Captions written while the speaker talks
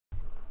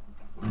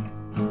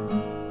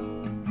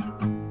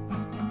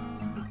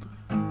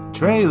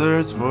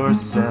trailers for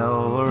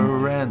sale or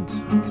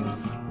rent,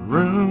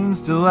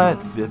 rooms to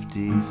let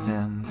 50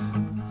 cents.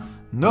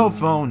 No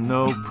phone,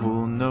 no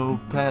pool, no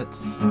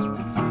pets.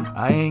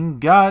 I ain't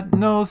got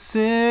no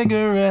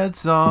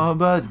cigarettes, all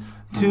but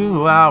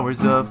 2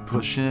 hours of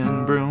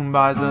pushing broom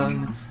buys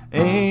an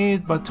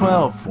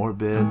 8x12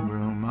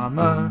 4-bedroom. I'm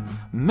a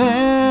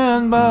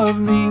man of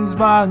means,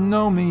 by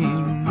no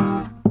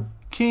means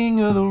king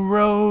of the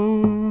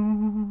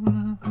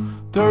road.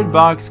 Third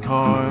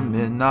boxcar,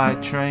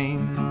 midnight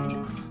train,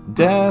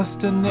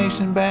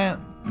 destination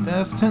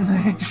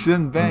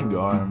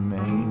Bangor,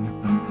 Maine.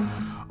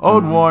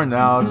 Old worn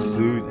out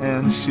suit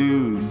and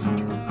shoes,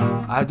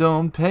 I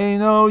don't pay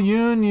no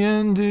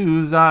union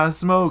dues. I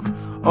smoke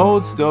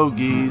old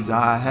stogies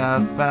I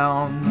have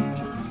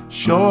found,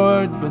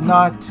 short but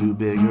not too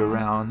big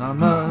around.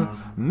 I'm a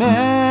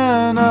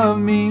man of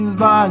means,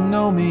 by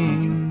no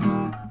means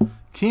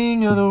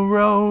king of the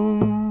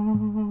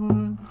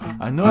road.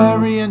 I know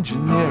every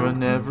engineer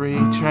on every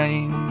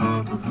train,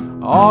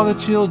 all the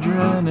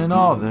children and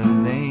all their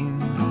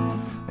names,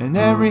 and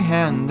every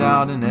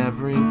handout in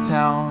every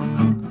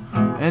town,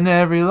 and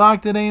every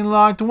lock that ain't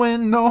locked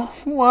when no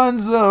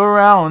one's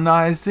around.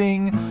 I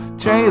sing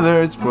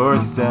trailers for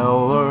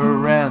sale or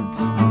rent,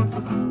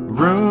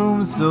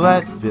 rooms to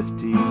let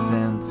 50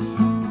 cents.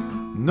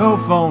 No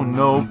phone,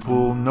 no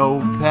pool,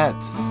 no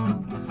pets.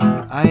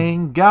 I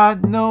ain't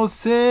got no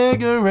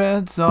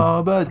cigarettes,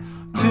 all but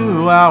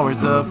 2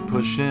 hours of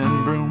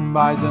pushing broom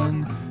buys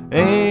an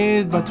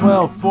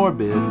 8x12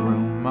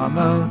 4-bedroom. I'm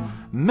a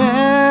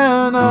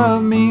man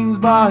of means,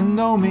 by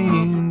no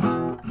means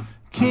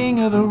king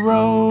of the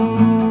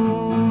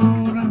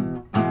road,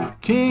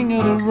 king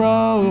of the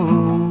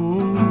road.